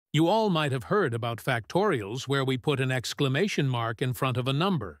You all might have heard about factorials where we put an exclamation mark in front of a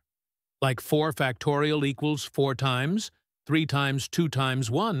number. Like 4 factorial equals 4 times, 3 times 2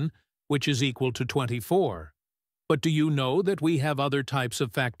 times 1, which is equal to 24. But do you know that we have other types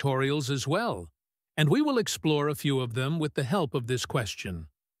of factorials as well? And we will explore a few of them with the help of this question.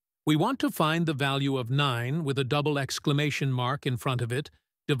 We want to find the value of 9 with a double exclamation mark in front of it,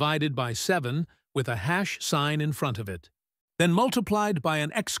 divided by 7 with a hash sign in front of it, then multiplied by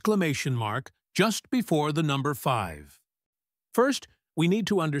an exclamation mark just before the number 5. First, we need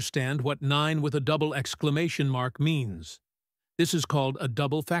to understand what 9 with a double exclamation mark means. This is called a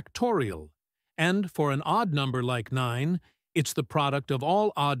double factorial, and for an odd number like 9, it's the product of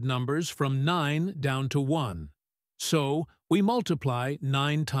all odd numbers from 9 down to 1. So, we multiply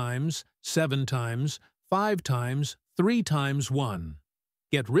 9 times, 7 times, 5 times, 3 times 1.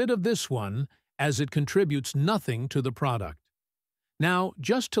 Get rid of this one, as it contributes nothing to the product. Now,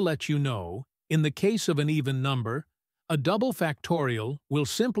 just to let you know, in the case of an even number, a double factorial will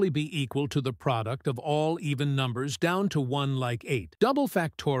simply be equal to the product of all even numbers down to 1 like 8. Double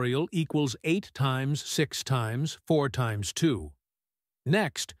factorial equals 8 times 6 times 4 times 2.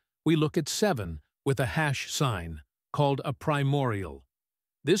 Next, we look at 7 with a hash sign, called a primorial.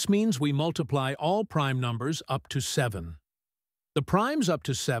 This means we multiply all prime numbers up to 7. The primes up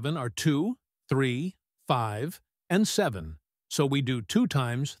to 7 are 2, 3, 5, and 7. So we do 2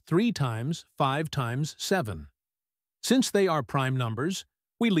 times, 3 times, 5 times 7. Since they are prime numbers,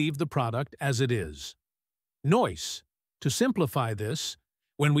 we leave the product as it is. Noise. To simplify this,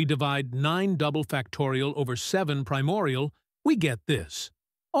 when we divide 9 double factorial over 7 primorial, we get this.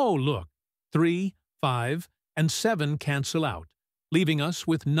 Oh, look, 3, 5, and 7 cancel out, leaving us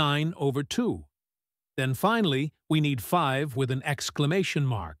with 9 over 2. Then finally, we need 5 with an exclamation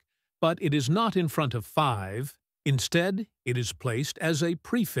mark, but it is not in front of 5. Instead, it is placed as a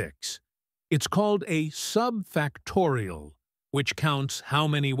prefix. It's called a subfactorial, which counts how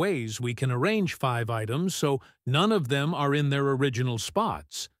many ways we can arrange 5 items so none of them are in their original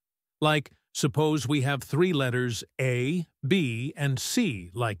spots. Like, suppose we have 3 letters A, B, and C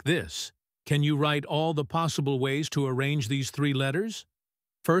like this. Can you write all the possible ways to arrange these 3 letters?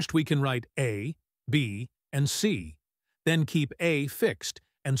 First, we can write A, B, and C. Then keep A fixed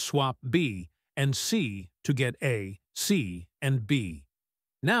and swap B and C to get A, C, and B.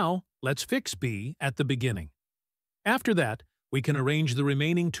 Now, let's fix B at the beginning. After that, we can arrange the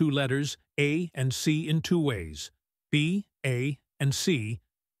remaining 2 letters A and C in 2 ways, B, A, and C,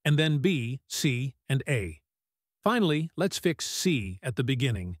 and then B, C, and A. Finally, let's fix C at the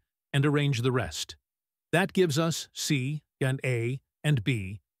beginning and arrange the rest. That gives us C and A and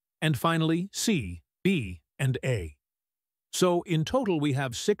B, and finally C, B, and A. So, in total we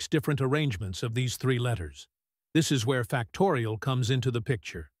have 6 different arrangements of these 3 letters. This is where factorial comes into the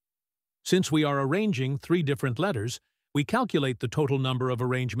picture. Since we are arranging 3 different letters, we calculate the total number of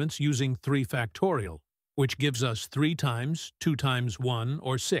arrangements using 3 factorial, which gives us 3 times 2 times 1,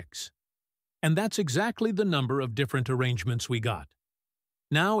 or 6. And that's exactly the number of different arrangements we got.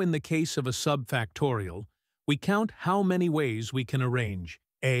 Now, in the case of a subfactorial, we count how many ways we can arrange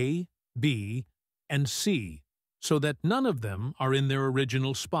A, B, and C, so that none of them are in their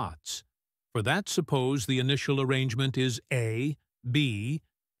original spots. For that, suppose the initial arrangement is A, B,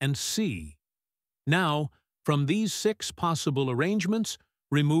 and C. Now, from these 6 possible arrangements,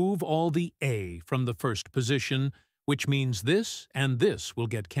 remove all the A from the first position, which means this and this will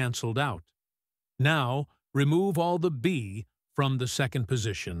get cancelled out. Now, remove all the B from the second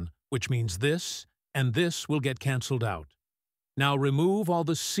position, which means this and this will get cancelled out. Now remove all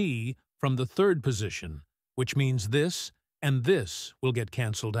the C from the third position, which means this and this will get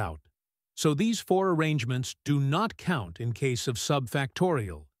cancelled out. So these 4 arrangements do not count in case of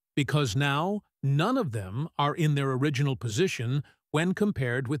subfactorial, because now none of them are in their original position when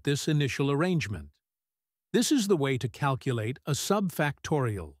compared with this initial arrangement. This is the way to calculate a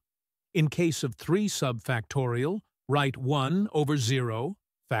subfactorial. In case of 3 subfactorial, write 1 over 0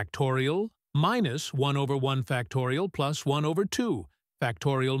 factorial minus 1 over 1 factorial plus 1 over 2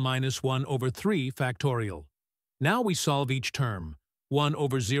 factorial minus 1 over 3 factorial. Now we solve each term. 1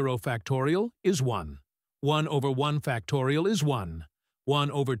 over 0 factorial is 1. 1 over 1 factorial is 1.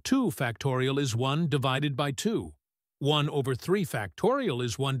 1 over 2 factorial is 1 divided by 2. 1 over 3 factorial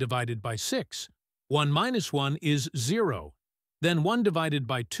is 1 divided by 6. 1 minus 1 is 0. Then 1 divided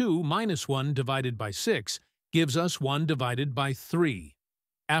by 2 minus 1 divided by 6 gives us 1 divided by 3.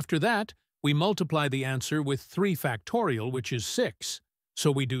 After that, we multiply the answer with 3 factorial, which is 6. So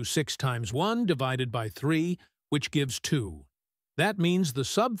we do 6 times 1 divided by 3, which gives 2. That means the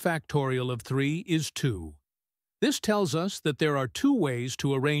subfactorial of 3 is 2. This tells us that there are two ways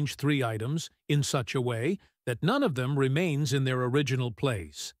to arrange three items in such a way that none of them remains in their original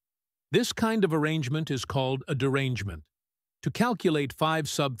place. This kind of arrangement is called a derangement. To calculate 5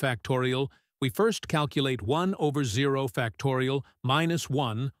 subfactorial, we first calculate 1 over 0 factorial minus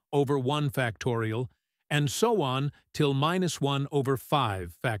 1 over 1 factorial, and so on till minus 1 over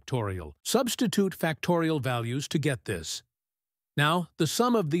 5 factorial. Substitute factorial values to get this. Now, the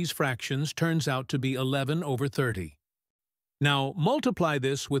sum of these fractions turns out to be 11 over 30. Now, multiply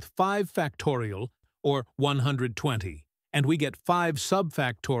this with 5 factorial, or 120, and we get 5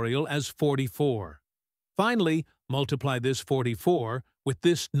 subfactorial as 44. Finally, multiply this 44 with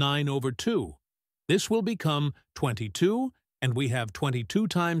this 9 over 2. This will become 22, and we have 22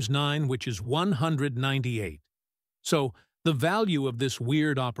 times 9, which is 198. So, the value of this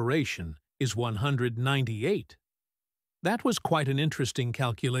weird operation is 198. That was quite an interesting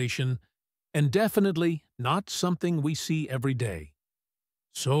calculation, and definitely not something we see every day.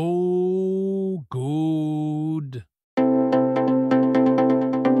 So good.